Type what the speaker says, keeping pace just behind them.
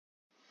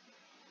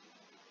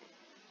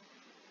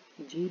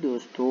जी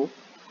दोस्तों,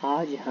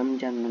 आज हम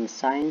general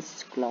science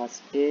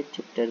class 8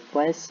 chapter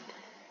quest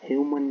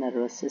human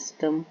nervous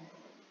system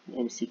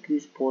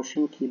MCQs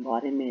portion के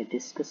बारे में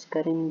डिस्कस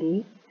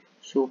करेंगे।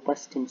 So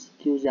first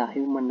MCQs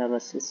human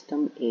nervous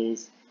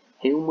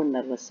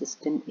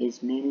system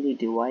is mainly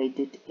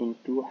divided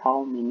into how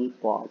many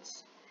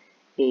parts?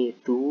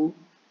 A2,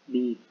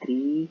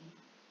 B3,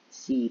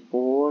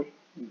 C4,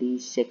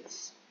 D6.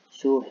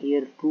 So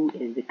here 2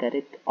 is the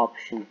correct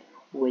option,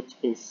 which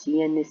is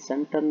CNS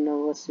central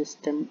nervous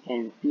system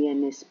and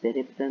PNS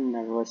peripheral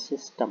nervous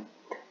system.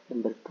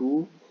 Number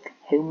 2,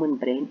 human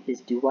brain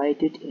is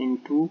divided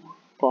into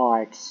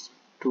parts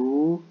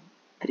 2,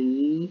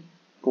 3,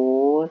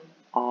 4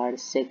 or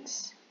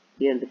 6.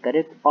 Here the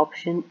correct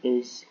option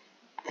is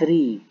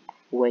 3,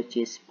 which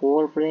is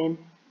forebrain,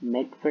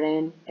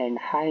 midbrain and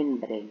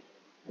hindbrain.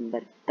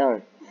 Number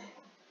 3,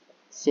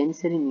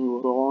 sensory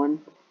neuron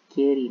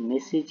carry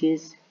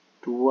messages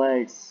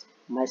towards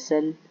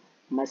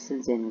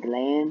muscles and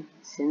gland,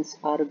 sense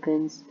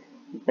organs,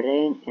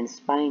 brain and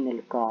spinal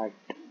cord.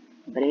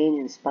 Brain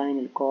and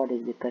spinal cord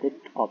is the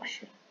correct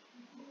option.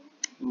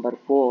 Number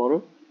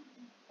 4,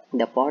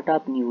 the part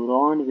of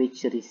neuron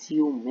which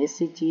receive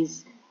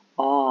messages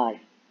are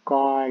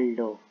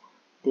called,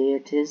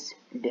 that is,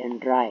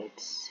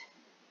 dendrites.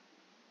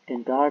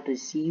 Dendrite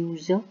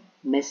receives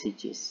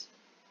messages.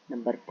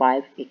 Number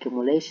 5,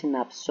 accumulation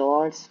of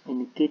salts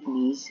in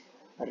kidneys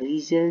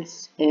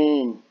results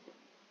in,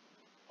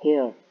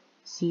 here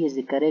C is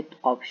the correct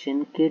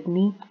option,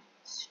 kidney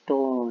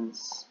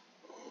stones.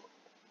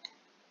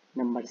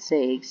 Number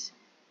 6,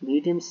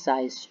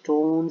 medium-sized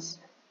stones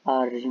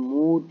are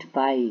removed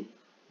by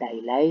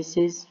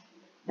dialysis.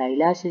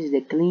 Dialysis is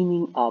the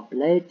cleaning of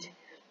blood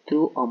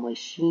through a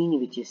machine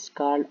which is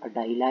called a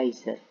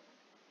dialyzer.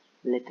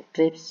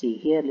 Lithotripsy,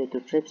 here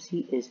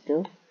lithotripsy is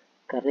the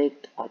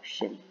correct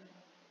option.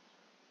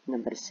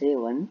 Number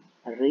 7,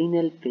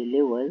 renal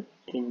failure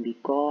can be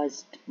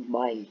caused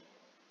by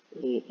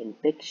A.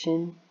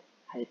 Infection,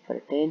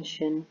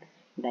 hypertension,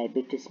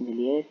 diabetes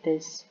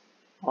mellitus,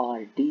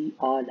 or D.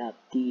 all of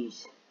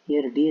these.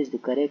 Here D is the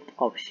correct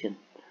option,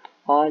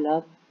 all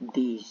of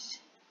these.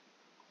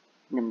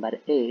 Number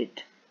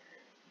 8,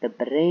 the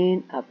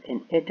brain of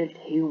an adult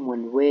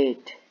human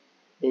weight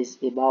is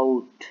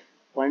about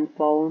 1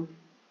 pound,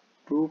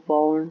 2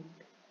 pound,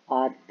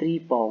 or 3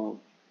 pound,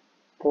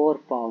 4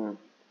 pound.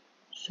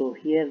 So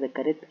here the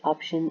correct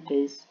option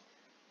is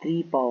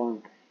 3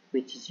 pound,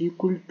 which is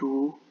equal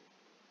to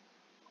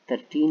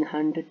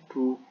 1300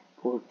 to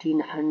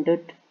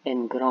 1400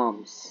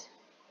 grams.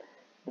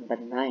 Number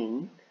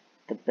 9,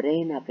 the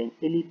brain of an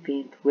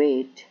elephant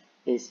weight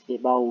is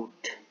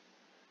about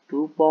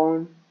 2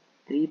 pound,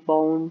 3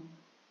 pound,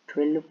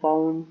 12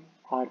 pound,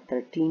 or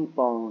 13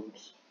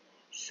 pounds.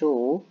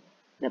 So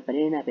the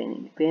brain of an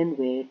elephant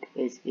weight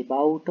is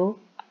about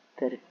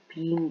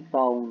 13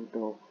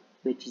 pound,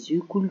 which is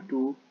equal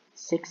to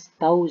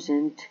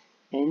 6000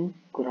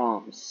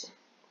 grams.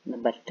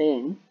 Number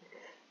 10,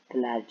 the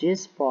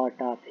largest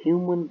part of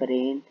human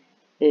brain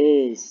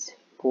is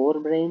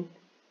forebrain,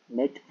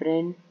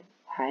 midbrain,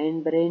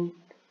 hindbrain,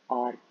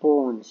 or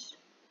pons.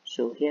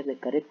 So here the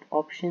correct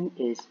option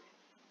is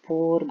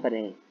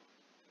forebrain.